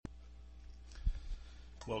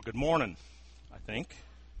Well, good morning, I think.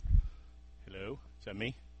 Hello, is that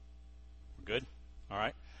me? We're good? All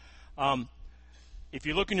right. If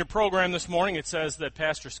you look in your program this morning, it says that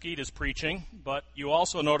Pastor Skeet is preaching, but you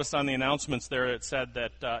also noticed on the announcements there it said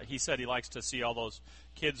that he said he likes to see all those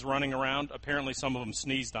kids running around. Apparently some of them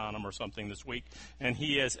sneezed on him or something this week, and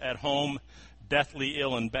he is at home deathly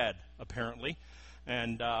ill in bed, apparently.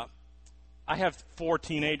 And I have 4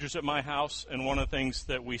 teenagers at my house, and one of the things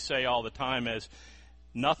that we say all the time is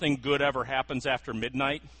nothing good ever happens after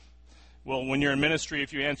midnight. Well, when you're in ministry,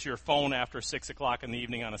 if you answer your phone after 6 o'clock in the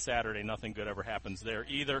evening on a Saturday, nothing good ever happens there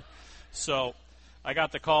either. So I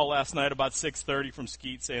got the call last night about 6:30 from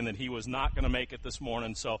Skeet saying that he was not going to make it this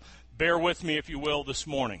morning. So bear with me, if you will, this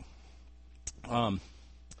morning. Has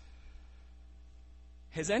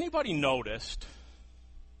anybody noticed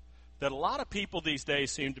that a lot of people these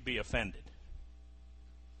days seem to be offended?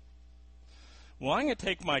 Well, I'm going to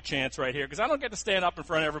take my chance right here because I don't get to stand up in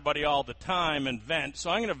front of everybody all the time and vent, so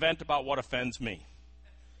I'm going to vent about what offends me.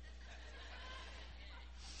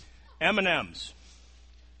 M&Ms.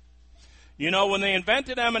 You know, when they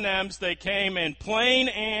invented M&Ms, they came in plain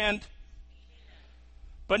and...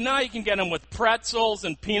 But now you can get them with pretzels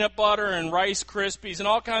and peanut butter and Rice Krispies and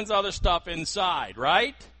all kinds of other stuff inside,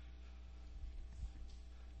 right?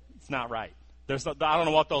 It's not right. I don't know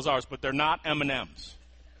what those are, but they're not M&Ms.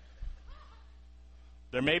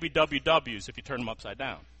 There may be WWs if you turn them upside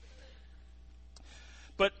down.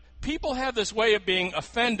 But people have this way of being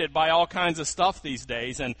offended by all kinds of stuff these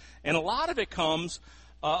days, and a lot of it comes,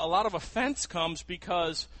 a lot of offense comes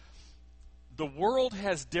because the world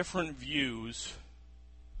has different views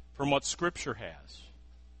from what Scripture has.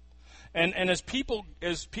 And as people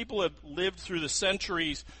have lived through the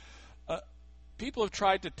centuries, people have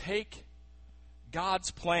tried to take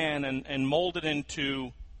God's plan and mold it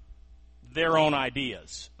into their own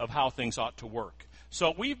ideas of how things ought to work.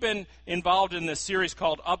 So we've been involved in this series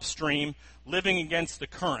called Upstream, Living Against the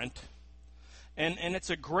Current. And it's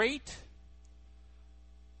a great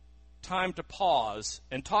time to pause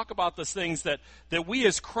and talk about the things that we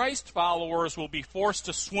as Christ followers will be forced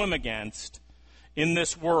to swim against in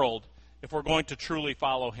this world if we're going to truly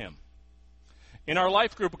follow Him. In our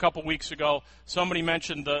life group a couple weeks ago, somebody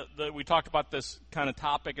mentioned we talked about this kind of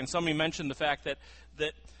topic, and somebody mentioned the fact that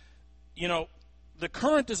you know, the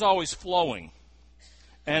current is always flowing.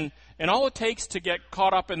 And all it takes to get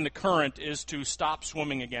caught up in the current is to stop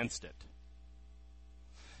swimming against it.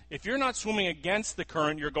 If you're not swimming against the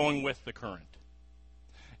current, you're going with the current.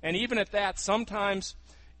 And even at that, sometimes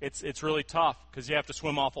it's really tough because you have to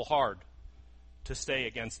swim awful hard to stay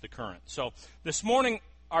against the current. So this morning,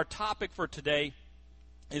 our topic for today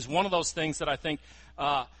is one of those things that I think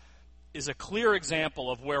is a clear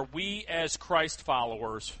example of where we as Christ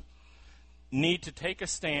followers need to take a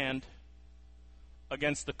stand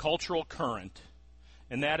against the cultural current,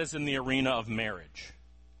 and that is in the arena of marriage.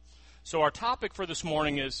 So our topic for this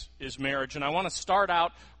morning is marriage, and I want to start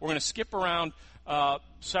out, we're going to skip around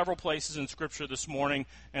several places in Scripture this morning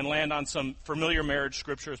and land on some familiar marriage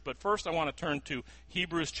scriptures, but first I want to turn to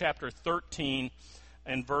Hebrews chapter 13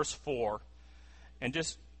 and verse 4, and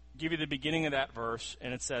just give you the beginning of that verse,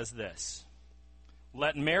 and it says this: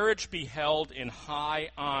 "Let marriage be held in high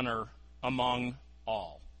honor among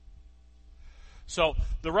all." So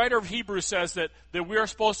the writer of Hebrews says that we are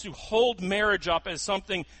supposed to hold marriage up as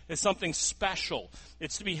something special.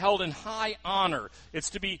 It's to be held in high honor.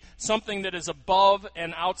 It's to be something that is above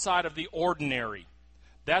and outside of the ordinary.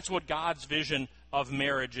 That's what God's vision of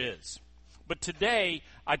marriage is. But today,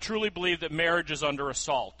 I truly believe that marriage is under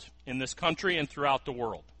assault in this country and throughout the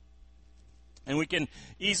world. And we can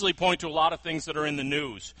easily point to a lot of things that are in the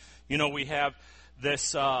news. You know, we have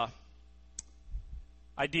this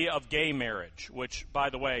idea of gay marriage, which, by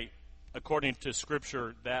the way, according to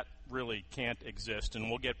Scripture, that really can't exist, and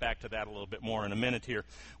we'll get back to that a little bit more in a minute here.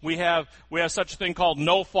 We have such a thing called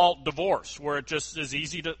no-fault divorce, where it just is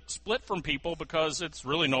easy to split from people because it's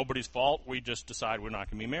really nobody's fault. We just decide we're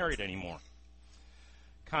not going to be married anymore,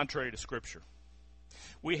 contrary to Scripture.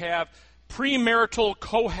 We have premarital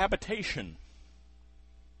cohabitation,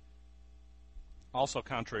 also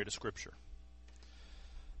contrary to Scripture.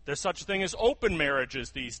 There's such a thing as open marriages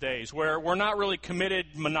these days, where we're not really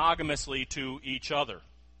committed monogamously to each other.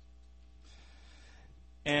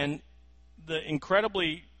 And the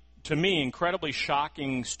incredibly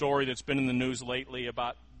shocking story that's been in the news lately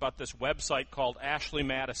about this website called Ashley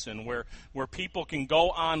Madison, where people can go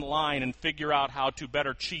online and figure out how to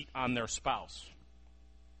better cheat on their spouse.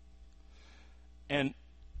 And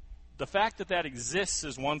the fact that exists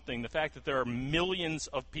is one thing. The fact that there are millions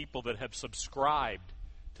of people that have subscribed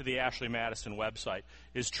to the Ashley Madison website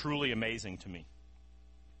is truly amazing to me.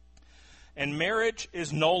 And marriage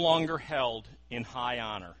is no longer held in high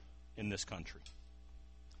honor in this country,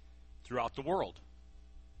 throughout the world.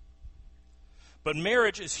 But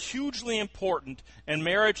marriage is hugely important, and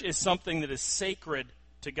marriage is something that is sacred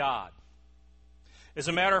to God. As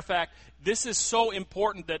a matter of fact, this is so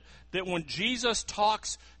important that when Jesus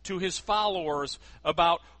talks to his followers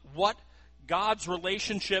about what God's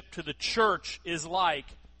relationship to the church is like,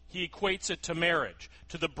 he equates it to marriage,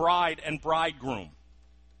 to the bride and bridegroom.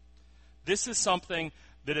 This is something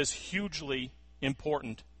that is hugely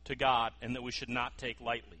important to God and that we should not take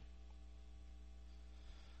lightly.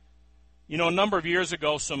 You know, a number of years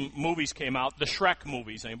ago, some movies came out, the Shrek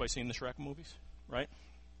movies. Anybody seen the Shrek movies? Right?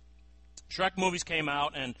 Shrek movies came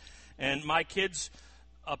out, and my kids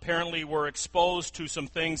apparently were exposed to some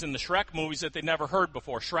things in the Shrek movies that they'd never heard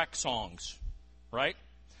before, Shrek songs, right?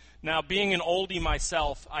 Now, being an oldie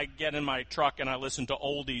myself, I get in my truck and I listen to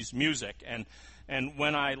oldies music, and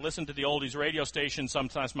when I listen to the oldies radio station,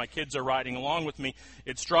 sometimes my kids are riding along with me.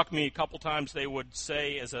 It struck me a couple times they would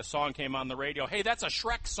say, as a song came on the radio, "Hey, that's a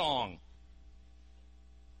Shrek song."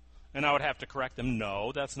 And I would have to correct them,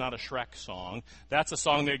 no, that's not a Shrek song. That's a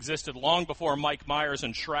song that existed long before Mike Myers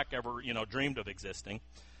and Shrek ever, dreamed of existing.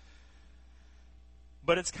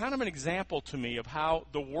 But it's kind of an example to me of how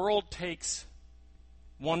the world takes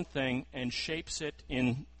one thing and shapes it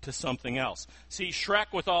into something else. See,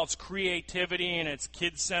 Shrek, with all its creativity and its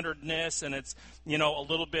kid-centeredness and its, a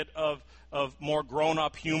little bit of more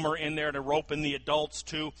grown-up humor in there to rope in the adults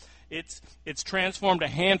too, it's transformed a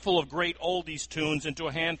handful of great oldies tunes into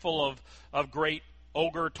a handful of great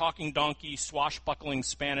ogre, talking donkey, swashbuckling,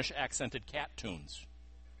 Spanish-accented cat tunes.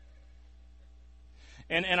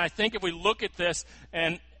 And I think if we look at this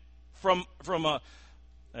and from a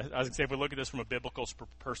I was going to say, if we look at this from a biblical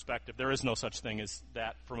perspective, there is no such thing as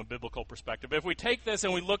that from a biblical perspective. But if we take this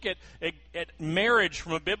and we look at marriage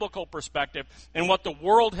from a biblical perspective and what the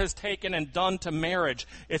world has taken and done to marriage,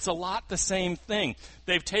 it's a lot the same thing.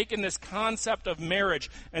 They've taken this concept of marriage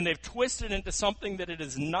and they've twisted it into something that it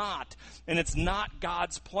is not. And it's not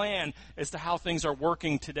God's plan as to how things are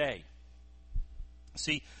working today.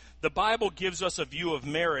 See, the Bible gives us a view of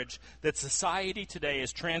marriage that society today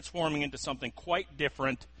is transforming into something quite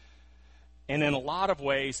different and in a lot of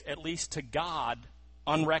ways, at least to God,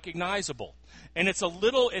 unrecognizable. And it's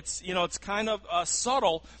kind of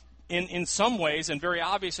subtle in some ways and very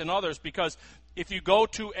obvious in others, because if you go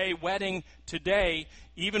to a wedding today,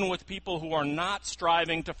 even with people who are not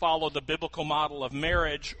striving to follow the biblical model of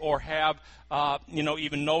marriage or have,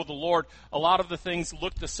 even know the Lord, a lot of the things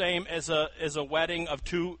look the same as a wedding of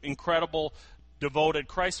two incredible, devoted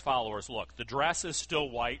Christ followers look. The dress is still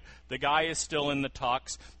white. The guy is still in the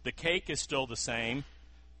tux. The cake is still the same.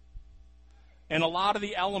 And a lot of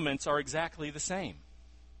the elements are exactly the same.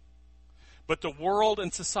 But the world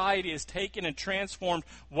and society has taken and transformed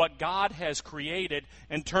what God has created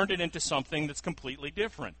and turned it into something that's completely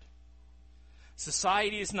different.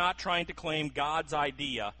 Society is not trying to claim God's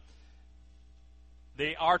idea.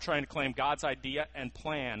 They are trying to claim God's idea and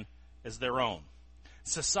plan as their own.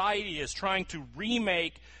 Society is trying to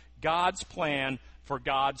remake God's plan for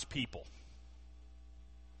God's people.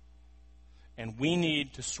 And we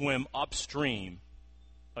need to swim upstream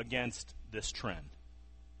against this trend.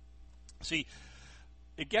 See,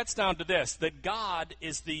 it gets down to this, that God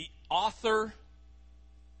is the author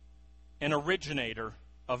and originator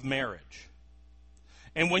of marriage.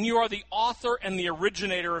 And when you are the author and the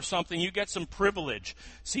originator of something, you get some privilege.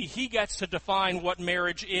 See, he gets to define what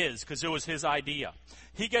marriage is, because it was his idea.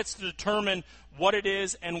 He gets to determine what it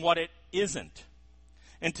is and what it isn't.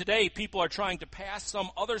 And today, people are trying to pass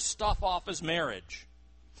some other stuff off as marriage.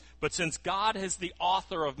 But since God is the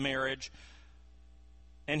author of marriage,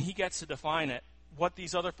 and he gets to define it, what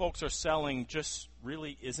these other folks are selling just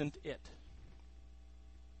really isn't it.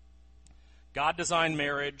 God designed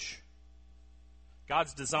marriage.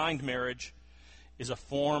 God's designed marriage is a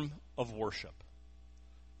form of worship.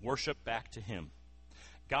 Worship back to him.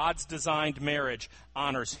 God's designed marriage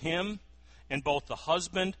honors him and both the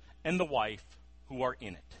husband and the wife who are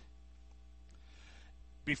in it.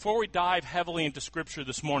 Before we dive heavily into Scripture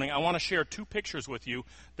this morning, I want to share two pictures with you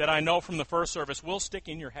that I know from the first service will stick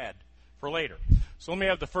in your head for later. So let me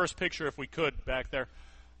have the first picture, if we could, back there.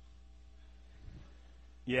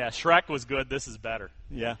 Yeah, Shrek was good. This is better.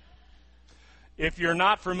 Yeah. If you're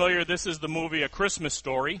not familiar, this is the movie A Christmas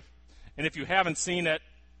Story. And if you haven't seen it,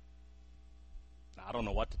 I don't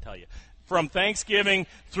know what to tell you. From Thanksgiving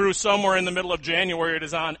through somewhere in the middle of January, it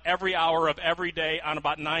is on every hour of every day on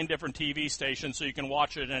about 9 different TV stations, so you can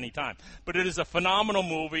watch it at any time. But it is a phenomenal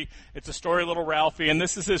movie. It's a story of little Ralphie, and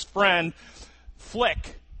this is his friend,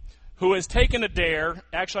 Flick, who has taken a dare,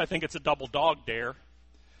 actually I think it's a double dog dare,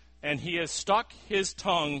 and he has stuck his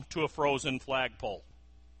tongue to a frozen flagpole.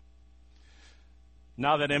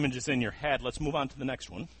 Now that image is in your head, let's move on to the next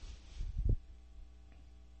one.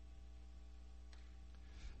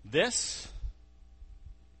 This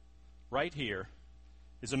right here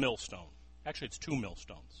is a millstone. Actually, it's 2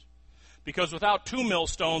 millstones. Because without 2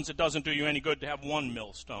 millstones, it doesn't do you any good to have 1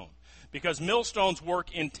 millstone. Because millstones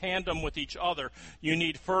work in tandem with each other. You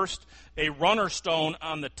need first a runner stone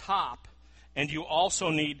on the top, and you also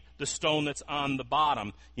need the stone that's on the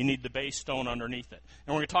bottom. You need the base stone underneath it.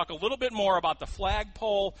 And we're going to talk a little bit more about the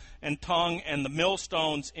flagpole and tongue and the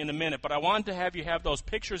millstones in a minute. But I wanted to have you have those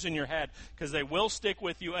pictures in your head because they will stick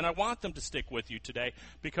with you, and I want them to stick with you today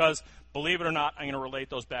because, believe it or not, I'm going to relate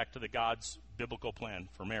those back to the God's biblical plan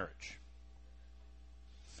for marriage.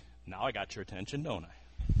 Now I got your attention, don't I?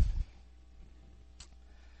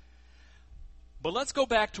 But let's go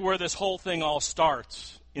back to where this whole thing all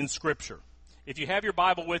starts in Scripture. If you have your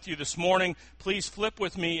Bible with you this morning, please flip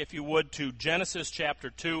with me, if you would, to Genesis chapter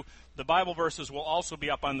 2. The Bible verses will also be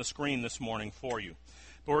up on the screen this morning for you.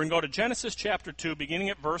 But we're going to go to Genesis chapter 2, beginning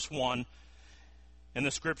at verse 1, and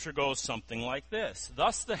the Scripture goes something like this.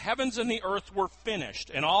 Thus the heavens and the earth were finished,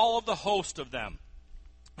 and all of the host of them.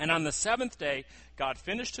 And on the 7th day, God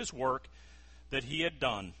finished his work that he had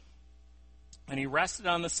done. And he rested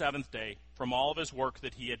on the 7th day from all of his work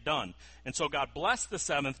that he had done. And so God blessed the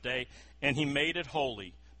 7th day, and he made it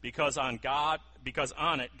holy, because on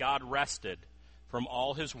it God rested from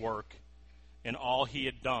all his work and all he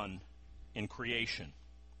had done in creation.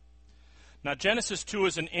 Now, Genesis 2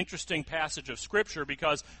 is an interesting passage of Scripture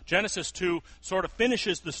because Genesis 2 sort of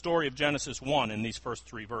finishes the story of Genesis 1 in these first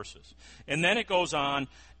 3 verses. And then it goes on,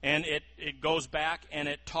 and it goes back, and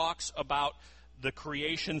it talks about the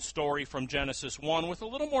creation story from Genesis 1 with a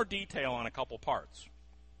little more detail on a couple parts.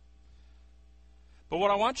 But what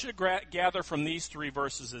I want you to gather from these 3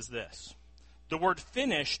 verses is this. The word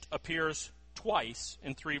finished appears twice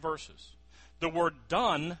in 3 verses. The word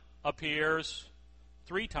done appears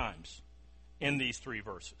 3 times in these 3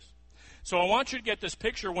 verses. So I want you to get this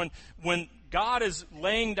picture when God is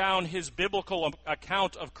laying down his biblical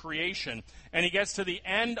account of creation, and he gets to the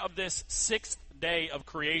end of this 6th day of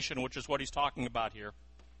creation, which is what he's talking about here.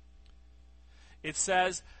 It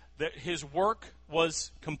says that his work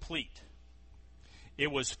was complete.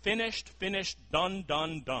 It was finished, done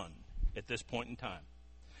at this point in time.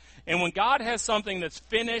 And when God has something that's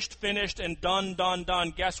finished, and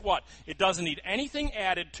done, guess what? It doesn't need anything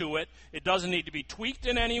added to it. It doesn't need to be tweaked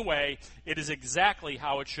in any way. It is exactly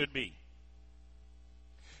how it should be.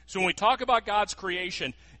 So when we talk about God's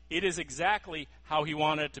creation, it is exactly how he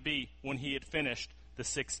wanted it to be when he had finished the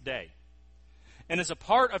 6th day. And as a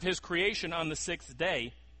part of his creation on the 6th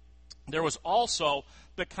day, there was also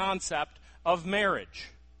the concept of marriage.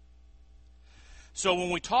 So when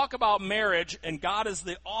we talk about marriage, and God is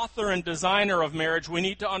the author and designer of marriage, we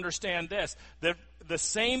need to understand this, that the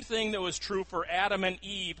same thing that was true for Adam and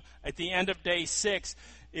Eve at the end of day 6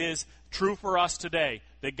 is true for us today.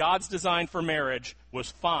 That God's design for marriage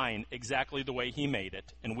was fine exactly the way he made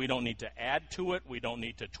it, and we don't need to add to it, we don't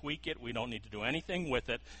need to tweak it, we don't need to do anything with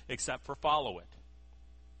it except for follow it.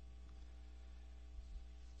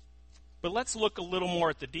 But let's look a little more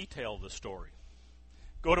at the detail of the story.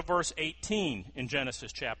 Go to verse 18 in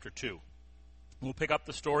Genesis chapter 2. We'll pick up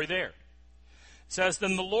the story there. It says,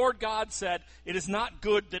 Then the Lord God said, It is not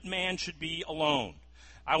good that man should be alone.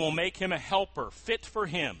 I will make him a helper fit for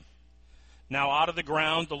him. Now out of the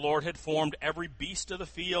ground the Lord had formed every beast of the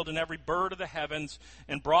field and every bird of the heavens,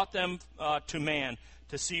 and brought them to man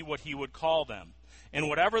to see what he would call them. And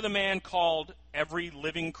whatever the man called every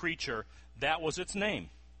living creature, that was its name.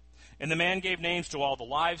 And the man gave names to all the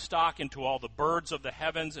livestock, and to all the birds of the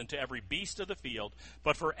heavens, and to every beast of the field.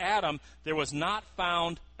 But for Adam there was not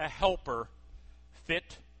found a helper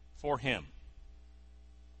fit for him.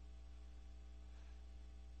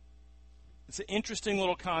 It's an interesting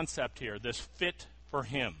little concept here, this fit for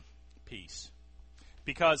him piece.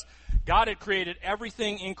 Because God had created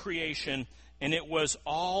everything in creation, and it was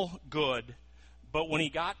all good. But when he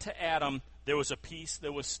got to Adam, there was a piece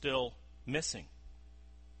that was still missing.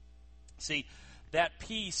 See, that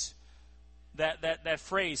piece, that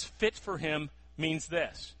phrase, fit for him, means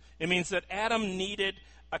this. It means that Adam needed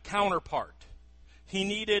a counterpart. He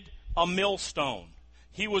needed a millstone.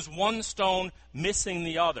 He was one stone missing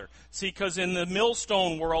the other. See, because in the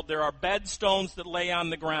millstone world, there are bed stones that lay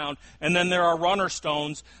on the ground, and then there are runner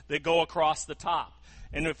stones that go across the top.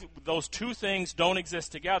 And if those two things don't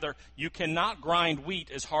exist together, you cannot grind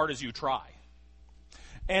wheat as hard as you try.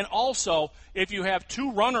 And also, if you have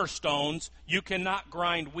two runner stones, you cannot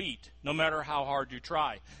grind wheat, no matter how hard you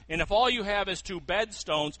try. And if all you have is two bed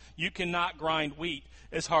stones, you cannot grind wheat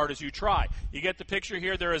as hard as you try. You get the picture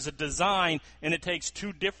here? There is a design, and it takes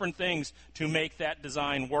two different things to make that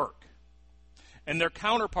design work. And they're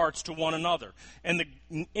counterparts to one another. And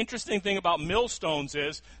the interesting thing about millstones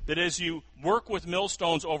is that as you work with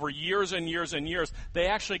millstones over years and years and years, they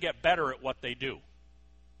actually get better at what they do.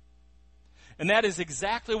 And that is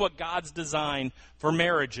exactly what God's design for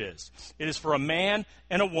marriage is. It is for a man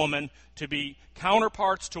and a woman to be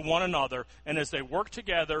counterparts to one another, and as they work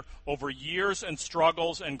together over years and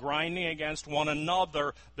struggles and grinding against one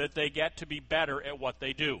another, that they get to be better at what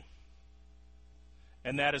they do.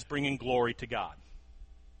 And that is bringing glory to God.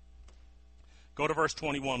 Go to verse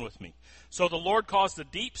 21 with me. So the Lord caused a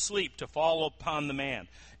deep sleep to fall upon the man,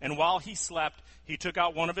 and while he slept, he took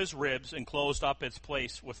out one of his ribs and closed up its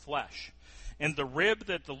place with flesh. And the rib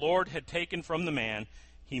that the Lord had taken from the man,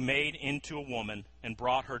 he made into a woman and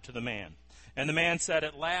brought her to the man. And the man said,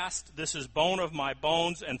 "At last, this is bone of my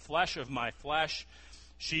bones and flesh of my flesh.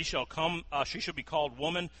 She shall be called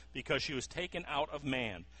woman, because she was taken out of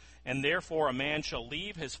man. And therefore a man shall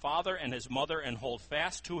leave his father and his mother and hold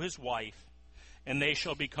fast to his wife, and they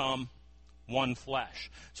shall become one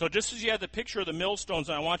flesh." So just as you had the picture of the millstones,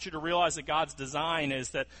 and I want you to realize that God's design is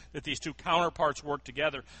that these two counterparts work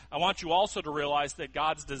together, I want you also to realize that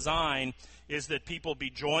God's design is that people be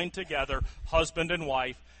joined together, husband and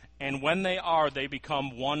wife, and when they are, they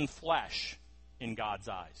become one flesh in God's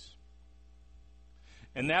eyes.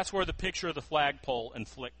 And that's where the picture of the flagpole and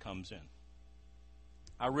flick comes in.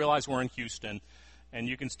 I realize we're in Houston, and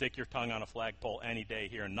you can stick your tongue on a flagpole any day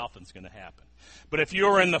here, and nothing's going to happen. But if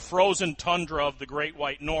you're in the frozen tundra of the Great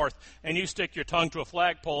White North, and you stick your tongue to a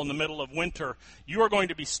flagpole in the middle of winter, you are going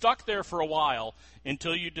to be stuck there for a while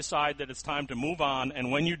until you decide that it's time to move on,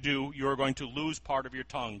 and when you do, you are going to lose part of your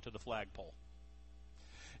tongue to the flagpole.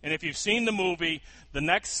 And if you've seen the movie, the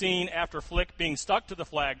next scene after Flick being stuck to the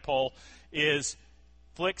flagpole is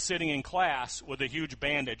Flick sitting in class with a huge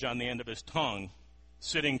bandage on the end of his tongue,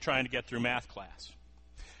 sitting trying to get through math class.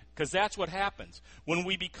 Because that's what happens. When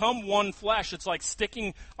we become one flesh, it's like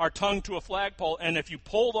sticking our tongue to a flagpole, and if you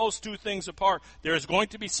pull those two things apart, there is going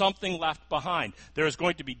to be something left behind. There is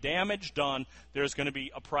going to be damage done. There is going to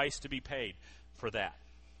be a price to be paid for that.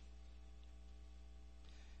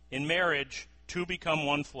 In marriage, two become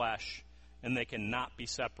one flesh, and they cannot be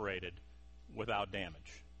separated without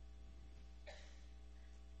damage.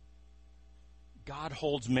 God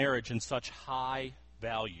holds marriage in such high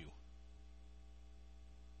value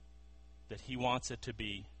that he wants it to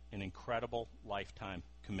be an incredible lifetime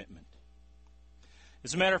commitment.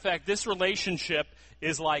 As a matter of fact, this relationship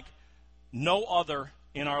is like no other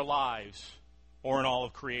in our lives or in all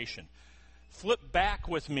of creation. Flip back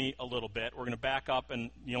with me a little bit. We're going to back up,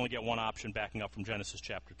 and you only get one option backing up from Genesis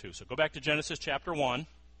chapter 2. So go back to Genesis chapter 1.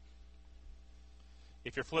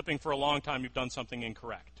 If you're flipping for a long time, you've done something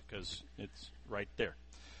incorrect, because it's right there.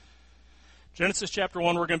 Genesis chapter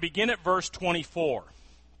 1, we're going to begin at verse 24.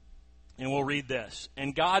 And we'll read this.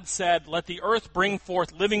 And God said, "Let the earth bring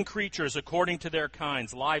forth living creatures according to their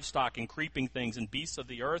kinds, livestock and creeping things, and beasts of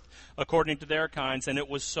the earth according to their kinds. And it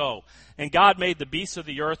was so. And God made the beasts of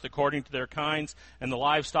the earth according to their kinds, and the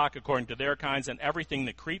livestock according to their kinds, and everything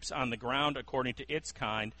that creeps on the ground according to its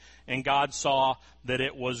kind. And God saw that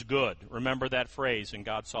it was good." Remember that phrase, and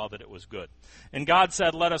God saw that it was good. And God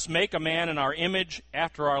said, "Let us make a man in our image,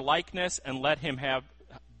 after our likeness, and let him have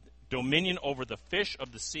dominion over the fish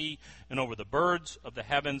of the sea, and over the birds of the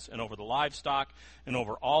heavens, and over the livestock, and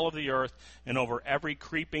over all of the earth, and over every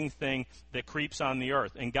creeping thing that creeps on the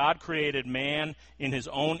earth." And God created man in his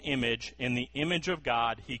own image. In the image of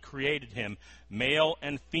God he created him. Male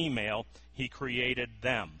and female he created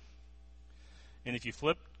them. And if you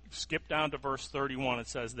skip down to verse 31, it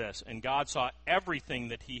says this: "And God saw everything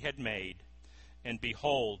that he had made, and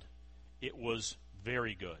behold, it was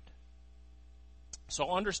very good." So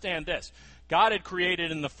understand this. God had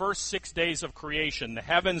created in the first 6 days of creation the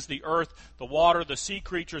heavens, the earth, the water, the sea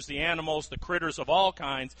creatures, the animals, the critters of all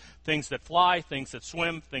kinds, things that fly, things that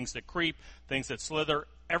swim, things that creep, things that slither.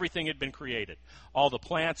 Everything had been created. All the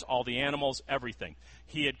plants, all the animals, everything.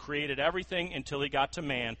 He had created everything until he got to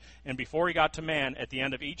man. And before he got to man, at the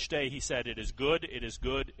end of each day, he said, "It is good, it is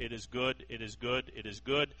good, it is good, it is good, it is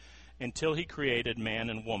good," until he created man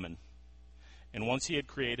and woman. And once he had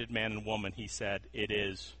created man and woman, he said, "It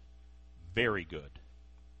is very good."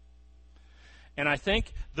 And I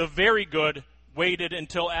think the very good waited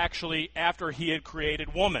until actually after he had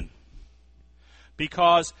created woman.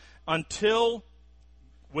 Because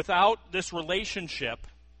without this relationship,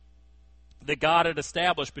 that God had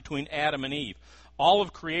established between Adam and Eve. All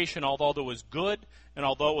of creation, although it was good and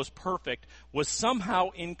although it was perfect, was somehow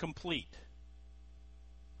incomplete.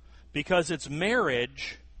 Because it's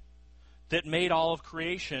marriage that made all of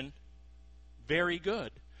creation very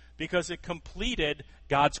good. Because it completed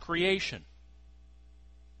God's creation.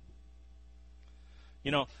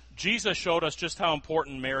 You know, Jesus showed us just how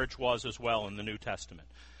important marriage was as well in the New Testament.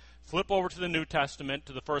 Flip over to the New Testament,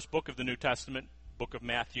 to the first book of the New Testament, book of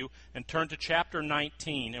Matthew, and turn to chapter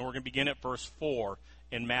 19, and we're going to begin at verse 4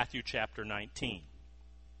 in Matthew chapter 19.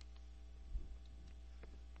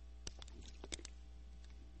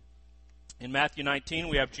 In Matthew 19,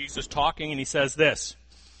 we have Jesus talking, and he says this,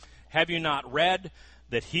 "Have you not read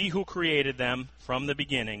that he who created them from the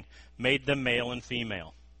beginning made them male and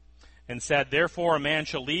female? And said, therefore a man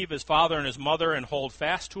shall leave his father and his mother and hold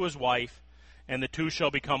fast to his wife, and the two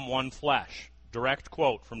shall become one flesh." Direct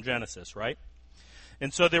quote from Genesis, right?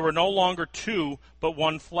 "And so they were no longer two, but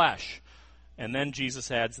one flesh." And then Jesus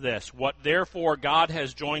adds this, "What therefore God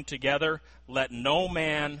has joined together, let no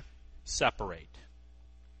man separate."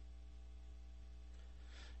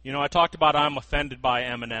 You know, I talked about I'm offended by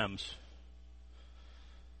M&Ms.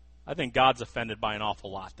 I think God's offended by an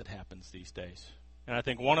awful lot that happens these days. And I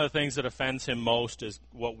think one of the things that offends him most is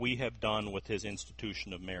what we have done with his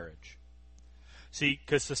institution of marriage. See,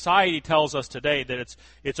 because society tells us today that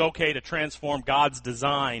it's okay to transform God's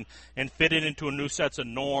design and fit it into a new set of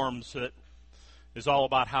norms that is all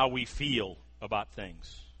about how we feel about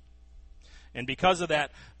things. And because of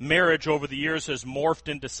that, marriage over the years has morphed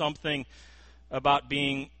into something about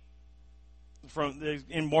morphed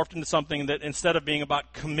into something that instead of being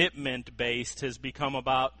about commitment based has become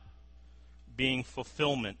about being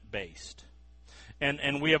fulfillment based.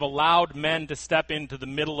 And we have allowed men to step into the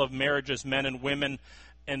middle of marriages, men and women,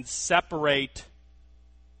 and separate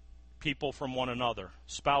people from one another,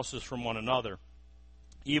 spouses from one another.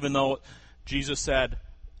 Even though Jesus said,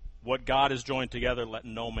 what God has joined together, let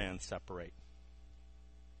no man separate.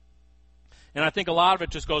 And I think a lot of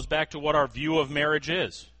it just goes back to what our view of marriage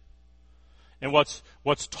is. And what's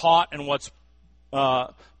taught and what's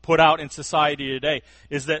put out in society today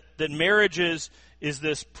is that marriage is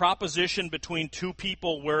this proposition between two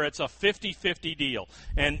people where it's a 50-50 deal.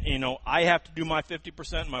 And, you know, I have to do my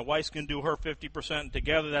 50%, my wife's going to do her 50%, and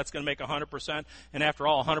together that's going to make 100%. And after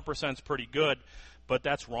all, 100% is pretty good, but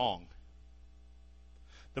that's wrong.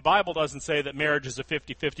 The Bible doesn't say that marriage is a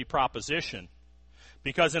 50-50 proposition,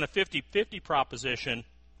 because in a 50-50 proposition,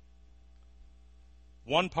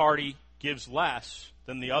 one party gives less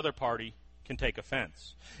than the other party can take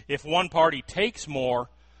offense. If one party takes more,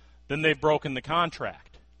 then they've broken the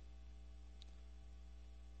contract.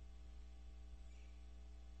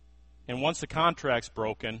 And once the contract's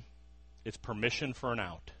broken, it's permission for an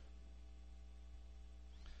out.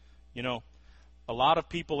 You know, a lot of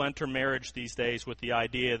people enter marriage these days with the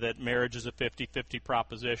idea that marriage is a 50-50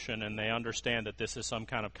 proposition, and they understand that this is some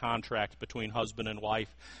kind of contract between husband and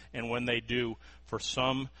wife. And when they do, for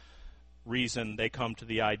some reason, they come to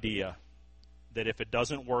the idea that if it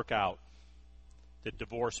doesn't work out, that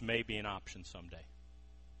divorce may be an option someday.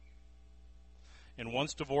 And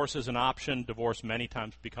once divorce is an option, divorce many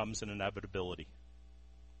times becomes an inevitability.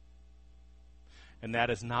 And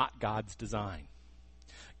that is not God's design.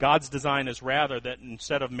 God's design is rather that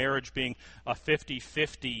instead of marriage being a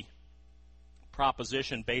 50-50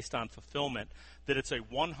 proposition based on fulfillment, that it's a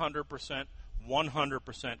 100%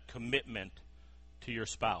 commitment to your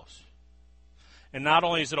spouse. And not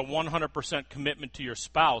only is it a 100% commitment to your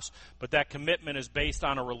spouse, but that commitment is based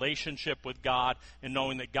on a relationship with God and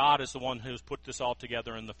knowing that God is the one who's put this all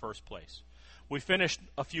together in the first place. We finished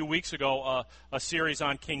a few weeks ago a series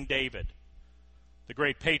on King David, the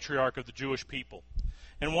great patriarch of the Jewish people.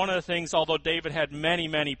 And one of the things, although David had many,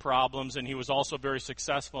 many problems, and he was also very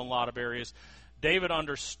successful in a lot of areas, David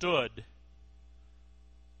understood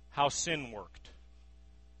how sin worked.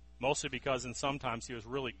 Mostly because sometimes he was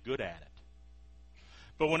really good at it.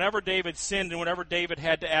 But whenever David sinned and whenever David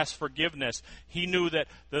had to ask forgiveness, he knew that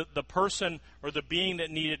the person or the being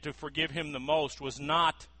that needed to forgive him the most was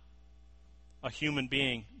not a human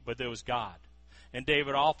being, but it was God. And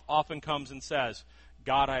David often comes and says,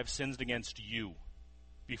 God, I have sinned against you,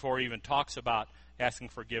 before he even talks about asking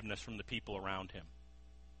forgiveness from the people around him.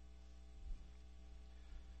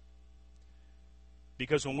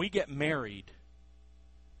 Because when we get married,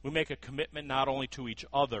 we make a commitment not only to each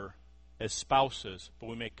other as spouses, but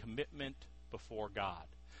we make commitment before God.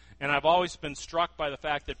 And I've always been struck by the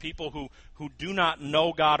fact that people who do not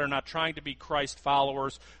know God, are not trying to be Christ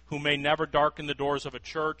followers, who may never darken the doors of a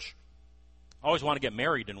church, always want to get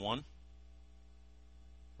married in one,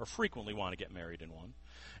 or frequently want to get married in one.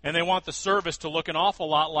 And they want the service to look an awful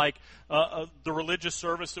lot like the religious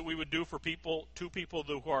service that we would do for two people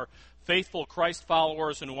who are faithful Christ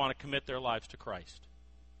followers and who want to commit their lives to Christ.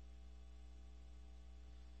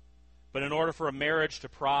 But in order for a marriage to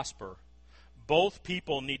prosper, both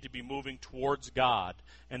people need to be moving towards God,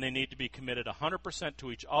 and they need to be committed 100%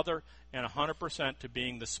 to each other and 100% to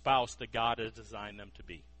being the spouse that God has designed them to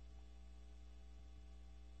be.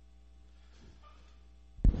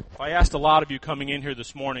 If I asked a lot of you coming in here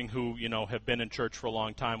this morning who, have been in church for a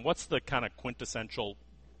long time, what's the kind of quintessential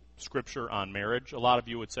scripture on marriage? A lot of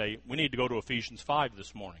you would say, we need to go to Ephesians 5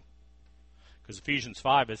 this morning. Because Ephesians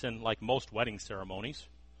 5 is in, like most wedding ceremonies.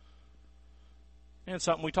 And it's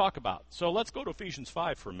something we talk about. So let's go to Ephesians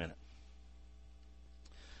 5 for a minute.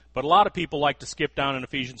 But a lot of people like to skip down in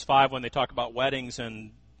Ephesians 5 when they talk about weddings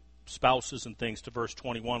and spouses and things to verse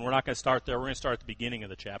 21. We're not going to start there. We're going to start at the beginning of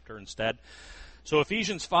the chapter instead. So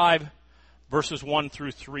Ephesians 5, verses 1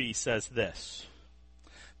 through 3 says this: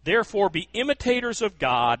 Therefore be imitators of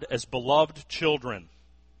God as beloved children,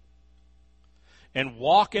 and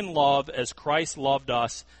walk in love as Christ loved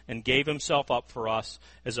us and gave himself up for us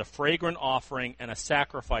as a fragrant offering and a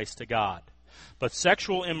sacrifice to God. But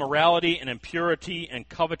sexual immorality and impurity and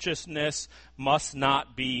covetousness must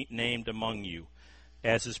not be named among you,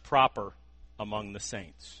 as is proper among the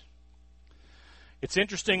saints. It's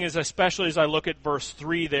interesting, especially as I look at verse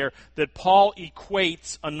 3 there, that Paul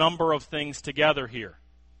equates a number of things together here.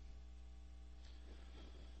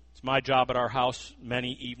 It's my job at our house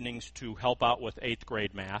many evenings to help out with 8th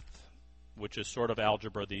grade math, which is sort of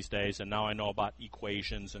algebra these days, and now I know about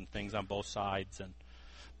equations and things on both sides. And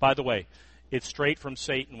by the way, it's straight from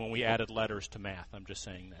Satan when we added letters to math. I'm just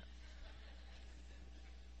saying that.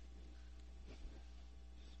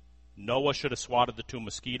 Noah should have swatted the 2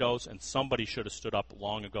 mosquitoes, and somebody should have stood up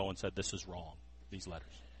long ago and said, this is wrong, these letters.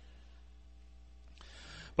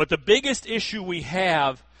 But the biggest issue we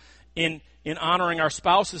have in honoring our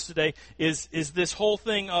spouses today is this whole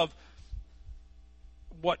thing of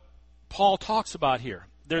what Paul talks about here.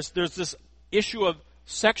 There's this issue of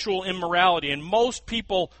sexual immorality, and most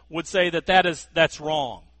people would say that's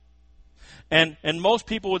wrong. And most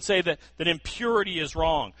people would say that impurity is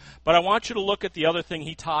wrong. But I want you to look at the other thing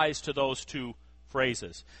he ties to those two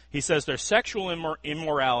phrases. He says there's sexual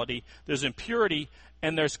immorality, there's impurity,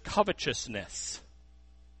 and there's covetousness.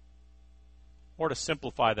 Or to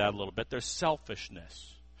simplify that a little bit, there's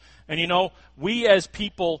selfishness. And we as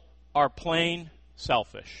people are plain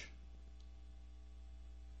selfish.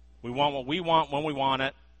 We want what we want when we want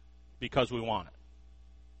it because we want it.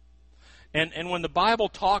 And when the Bible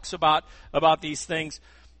talks about these things,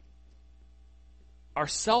 our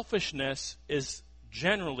selfishness is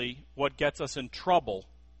generally what gets us in trouble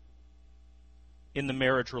in the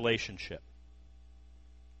marriage relationship.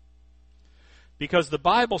 Because the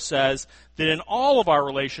Bible says that in all of our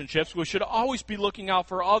relationships, we should always be looking out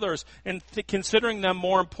for others and considering them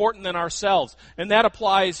more important than ourselves. And that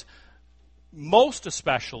applies most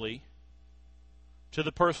especially to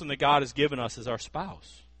the person that God has given us as our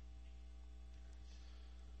spouse.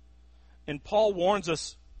 And Paul warns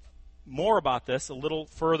us more about this a little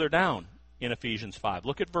further down in Ephesians 5.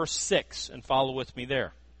 Look at verse 6 and follow with me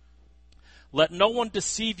there. Let no one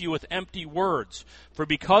deceive you with empty words, for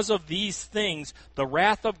because of these things the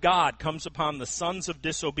wrath of God comes upon the sons of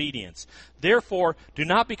disobedience. Therefore, do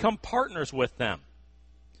not become partners with them.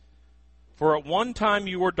 For at one time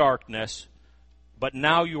you were darkness, but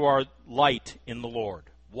now you are light in the Lord.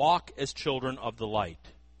 Walk as children of the light.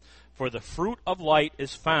 For the fruit of light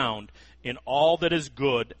is found in all that is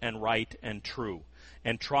good and right and true,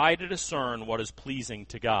 and try to discern what is pleasing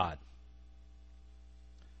to God.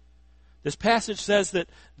 This passage says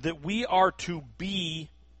that we are to be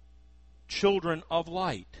children of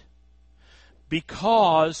light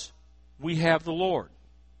because we have the Lord.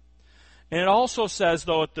 And it also says,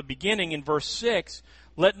 though, at the beginning in verse 6,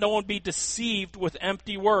 let no one be deceived with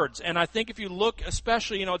empty words. And I think if you look,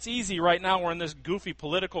 especially, it's easy right now. We're in this goofy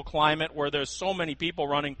political climate where there's so many people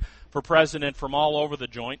running for president from all over the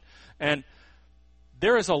joint. And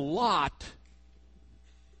there is a lot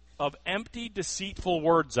of empty, deceitful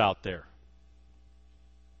words out there.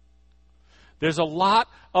 There's a lot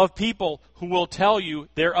of people who will tell you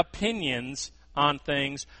their opinions on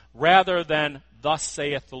things rather than, thus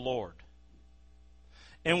saith the Lord.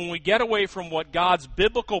 And when we get away from what God's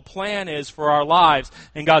biblical plan is for our lives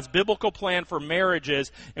and God's biblical plan for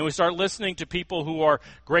marriages, and we start listening to people who are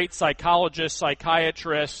great psychologists,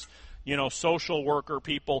 psychiatrists, social worker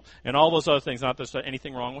people, and all those other things, not that there's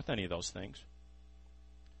anything wrong with any of those things.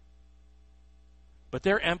 But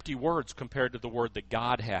they're empty words compared to the word that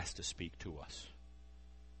God has to speak to us.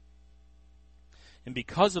 And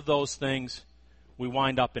because of those things, we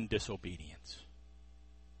wind up in disobedience.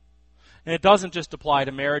 And it doesn't just apply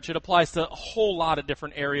to marriage, it applies to a whole lot of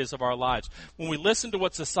different areas of our lives. When we listen to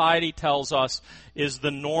what society tells us is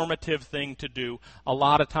the normative thing to do, a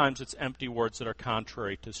lot of times it's empty words that are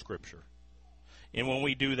contrary to Scripture. And when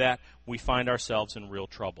we do that, we find ourselves in real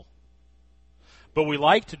trouble. But we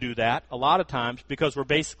like to do that a lot of times because we're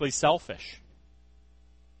basically selfish.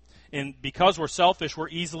 And because we're selfish, we're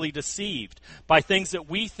easily deceived by things that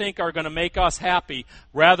we think are going to make us happy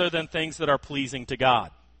rather than things that are pleasing to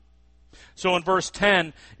God. So in verse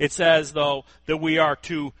 10, it says, though, that we are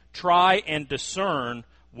to try and discern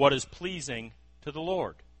what is pleasing to the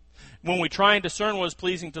Lord. When we try and discern what is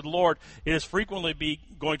pleasing to the Lord, it is frequently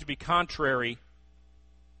going to be contrary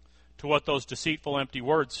to what those deceitful, empty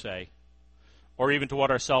words say, or even to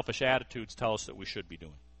what our selfish attitudes tell us that we should be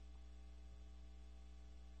doing.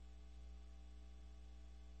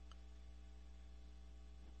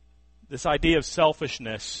 This idea of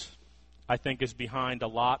selfishness, I think, is behind a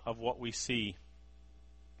lot of what we see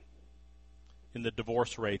in the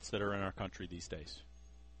divorce rates that are in our country these days.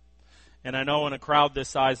 And I know in a crowd this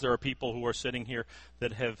size there are people who are sitting here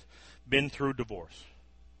that have been through divorce.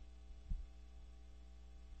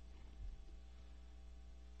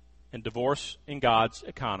 And divorce in God's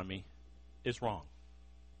economy is wrong.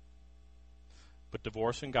 But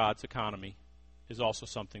divorce in God's economy is also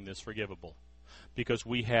something that's forgivable, because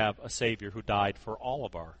we have a Savior who died for all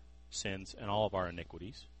of our sins and all of our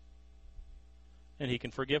iniquities, and He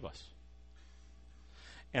can forgive us.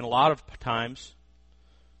 And a lot of times,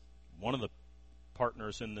 one of the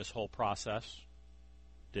partners in this whole process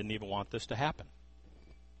didn't even want this to happen.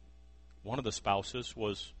 One of the spouses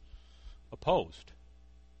was opposed.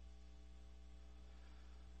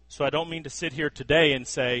 So I don't mean to sit here today and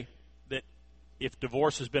say that if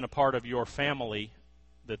divorce has been a part of your family,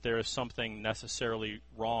 that there is something necessarily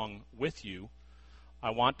wrong with you. I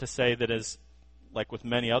want to say that, as like with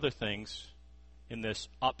many other things in this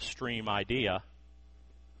upstream idea,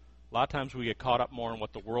 a lot of times we get caught up more in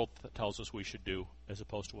what the world tells us we should do as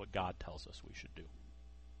opposed to what God tells us we should do.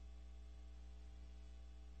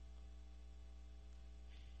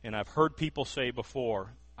 And I've heard people say before,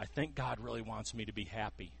 I think God really wants me to be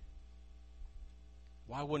happy.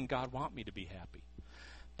 Why wouldn't God want me to be happy?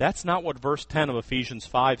 That's not what verse 10 of Ephesians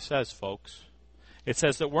 5 says, folks. It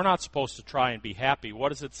says that we're not supposed to try and be happy. What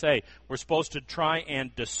does it say? We're supposed to try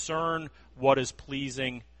and discern what is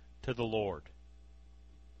pleasing to the Lord.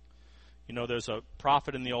 You know, there's a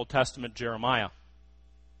prophet in the Old Testament, Jeremiah.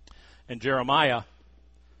 And Jeremiah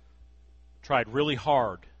tried really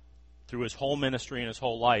hard through his whole ministry and his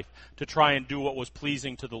whole life to try and do what was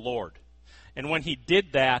pleasing to the Lord. And when he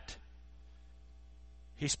did that,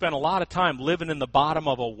 he spent a lot of time living in the bottom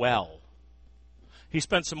of a well. He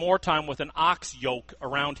spent some more time with an ox yoke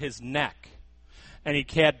around his neck. And he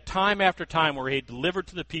had time after time where he delivered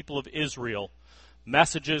to the people of Israel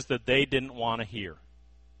messages that they didn't want to hear.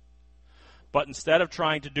 But instead of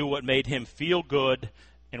trying to do what made him feel good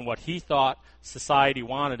and what he thought society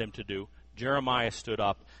wanted him to do, Jeremiah stood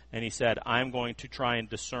up and he said, I'm going to try and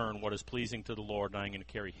discern what is pleasing to the Lord, and I'm going to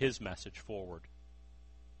carry His message forward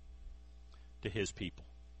to His people.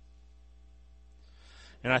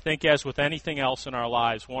 And I think, as with anything else in our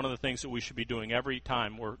lives, one of the things that we should be doing every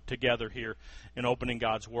time we're together here and opening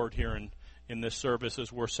God's Word here in this service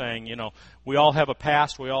is we're saying, you know, we all have a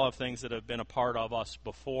past, we all have things that have been a part of us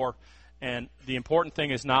before, and the important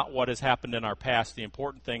thing is not what has happened in our past. The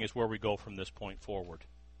important thing is where we go from this point forward.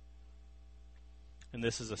 And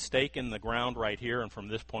this is a stake in the ground right here, and from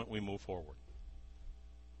this point we move forward.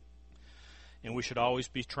 And we should always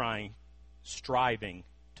be striving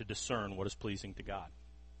to discern what is pleasing to God.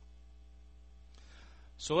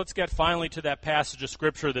 So let's get finally to that passage of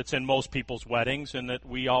Scripture that's in most people's weddings and that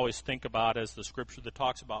we always think about as the Scripture that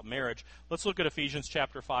talks about marriage. Let's look at Ephesians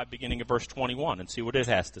chapter 5, beginning at verse 21, and see what it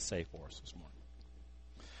has to say for us this morning.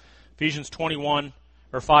 Ephesians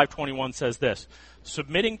 5:21 says this,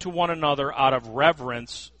 submitting to one another out of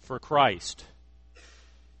reverence for Christ.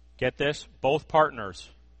 Get this? Both partners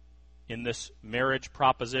in this marriage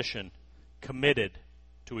proposition committed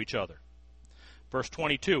to each other. Verse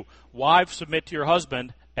 22, wives, submit to your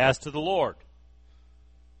husband as to the Lord.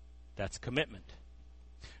 That's commitment.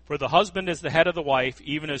 For the husband is the head of the wife,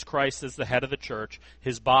 even as Christ is the head of the church,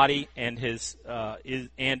 his body, and is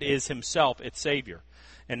himself its Savior.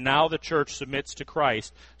 And now the church submits to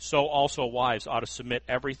Christ, so also wives ought to submit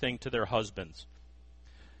everything to their husbands.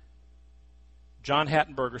 John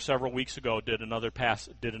Hattenberger several weeks ago did another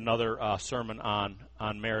sermon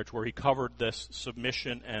on marriage where he covered this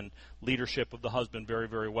submission and leadership of the husband very,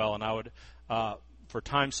 very well. And I would, for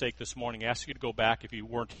time's sake this morning, I ask you to go back if you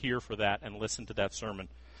weren't here for that and listen to that sermon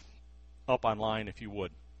up online if you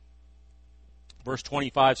would. Verse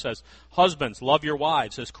 25 says, "Husbands, love your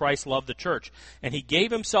wives as Christ loved the church, and he gave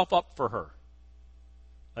himself up for her."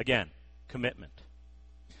 Again, commitment.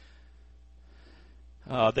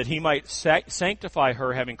 That he might sanctify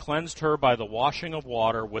her, having cleansed her by the washing of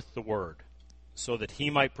water with the word, so that he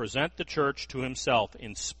might present the church to himself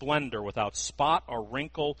in splendor, without spot or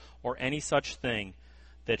wrinkle or any such thing,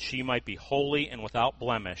 that she might be holy and without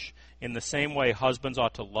blemish. In the same way, husbands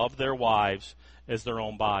ought to love their wives as their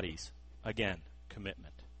own bodies. Again,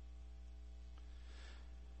 commitment.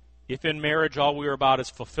 If in marriage all we are about is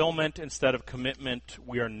fulfillment instead of commitment,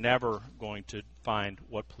 we are never going to find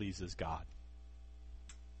what pleases God.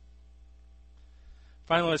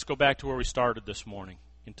 Finally, let's go back to where we started this morning,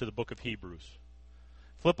 into the book of Hebrews.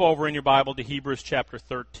 Flip over in your Bible to Hebrews chapter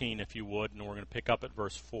 13, if you would, and we're going to pick up at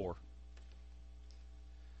verse 4.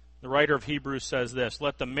 The writer of Hebrews says this,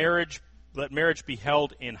 Let marriage be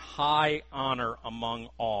held in high honor among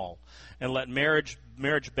all, and let marriage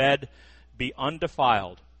bed be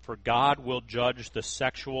undefiled, for God will judge the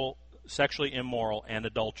sexually immoral and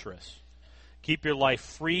adulterous. Keep your life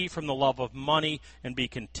free from the love of money and be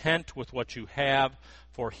content with what you have,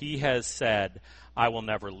 for he has said, I will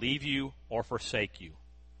never leave you or forsake you.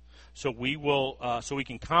 So we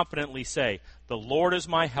can confidently say, the Lord is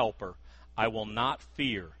my helper. I will not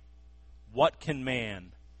fear. What can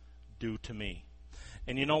man do to me?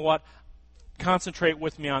 And you know what? Concentrate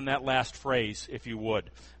with me on that last phrase, if you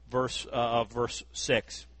would. Verse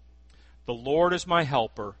 6. The Lord is my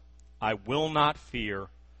helper. I will not fear.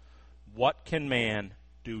 What can man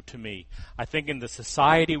do to me? I think in the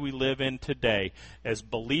society we live in today, as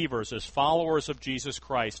believers, as followers of Jesus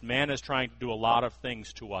Christ, man is trying to do a lot of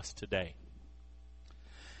things to us today.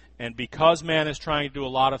 And because man is trying to do a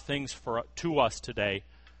lot of things to us today,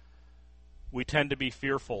 we tend to be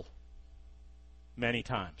fearful many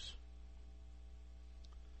times.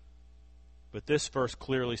 But this verse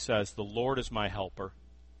clearly says, the Lord is my helper.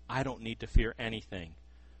 I don't need to fear anything.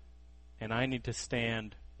 And I need to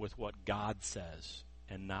stand with what God says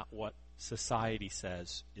and not what society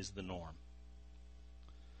says is the norm.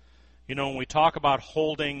 You know, when we talk about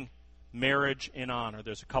holding marriage in honor,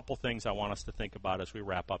 there's a couple things I want us to think about as we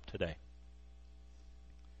wrap up today.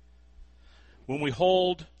 When we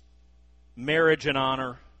hold marriage in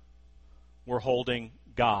honor, we're holding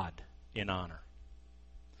God in honor.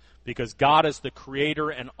 Because God is the creator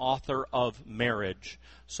and author of marriage.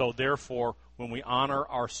 So therefore, when we honor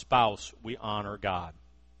our spouse, we honor God.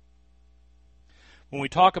 When we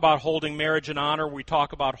talk about holding marriage in honor, we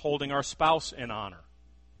talk about holding our spouse in honor.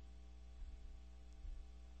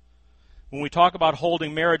 When we talk about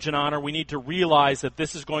holding marriage in honor, we need to realize that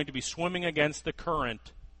this is going to be swimming against the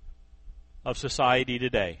current of society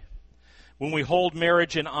today. When we hold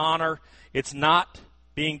marriage in honor, it's not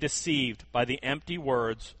being deceived by the empty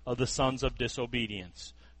words of the sons of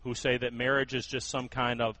disobedience, who say that marriage is just some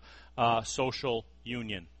kind of social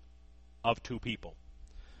union of two people.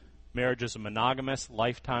 Marriage is a monogamous,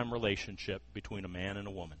 lifetime relationship between a man and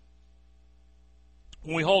a woman.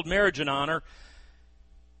 When we hold marriage in honor,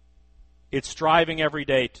 it's striving every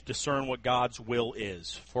day to discern what God's will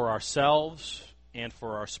is for ourselves and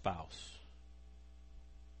for our spouse.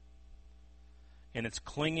 And it's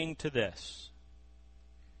clinging to this.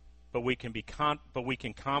 But we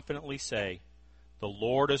can confidently say, the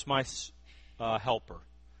Lord is my helper.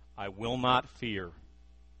 I will not fear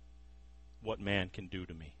what man can do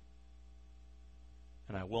to me.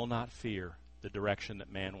 And I will not fear the direction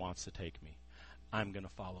that man wants to take me. I'm going to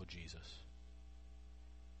follow Jesus.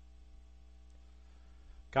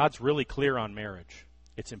 God's really clear on marriage.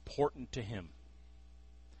 It's important to him.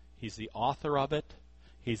 He's the author of it.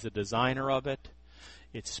 He's the designer of it.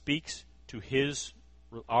 It speaks to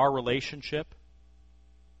our relationship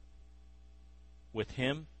with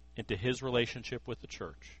him and to his relationship with the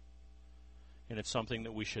church. And it's something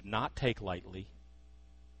that we should not take lightly.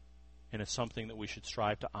 And it's something that we should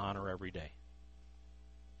strive to honor every day.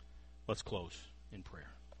 Let's close in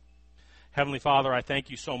prayer. Heavenly Father, I thank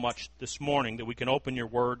you so much this morning that we can open your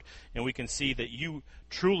word and we can see that you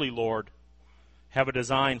truly, Lord, have a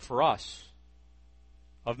design for us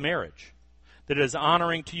of marriage. That is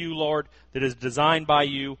honoring to you, Lord, that is designed by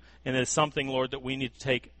you, and is something, Lord, that we need to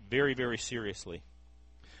take very, very seriously.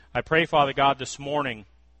 I pray, Father God, this morning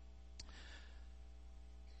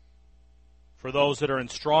for those that are in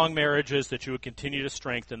strong marriages, that you would continue to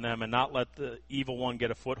strengthen them and not let the evil one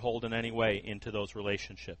get a foothold in any way into those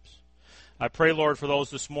relationships. I pray, Lord, for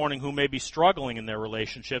those this morning who may be struggling in their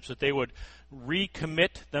relationships, that they would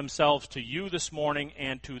recommit themselves to you this morning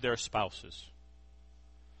and to their spouses.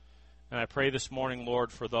 And I pray this morning,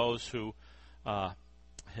 Lord, for those who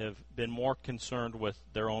have been more concerned with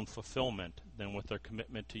their own fulfillment than with their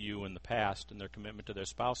commitment to you in the past and their commitment to their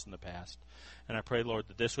spouse in the past. And I pray, Lord,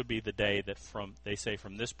 that this would be the day that from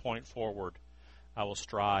this point forward, I will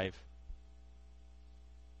strive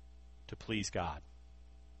to please God.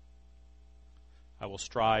 I will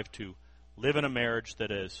strive to live in a marriage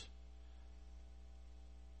that is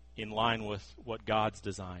in line with what God's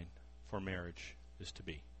design for marriage is to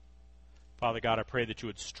be. Father God, I pray that you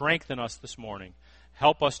would strengthen us this morning.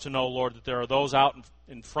 Help us to know, Lord, that there are those out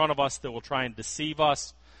in front of us that will try and deceive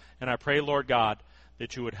us. And I pray, Lord God,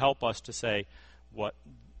 that you would help us to say, what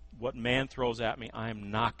man throws at me, I am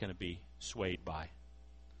not going to be swayed by.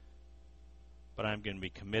 But I'm going to be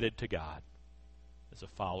committed to God as a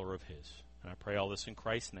follower of his. And I pray all this in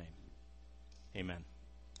Christ's name. Amen.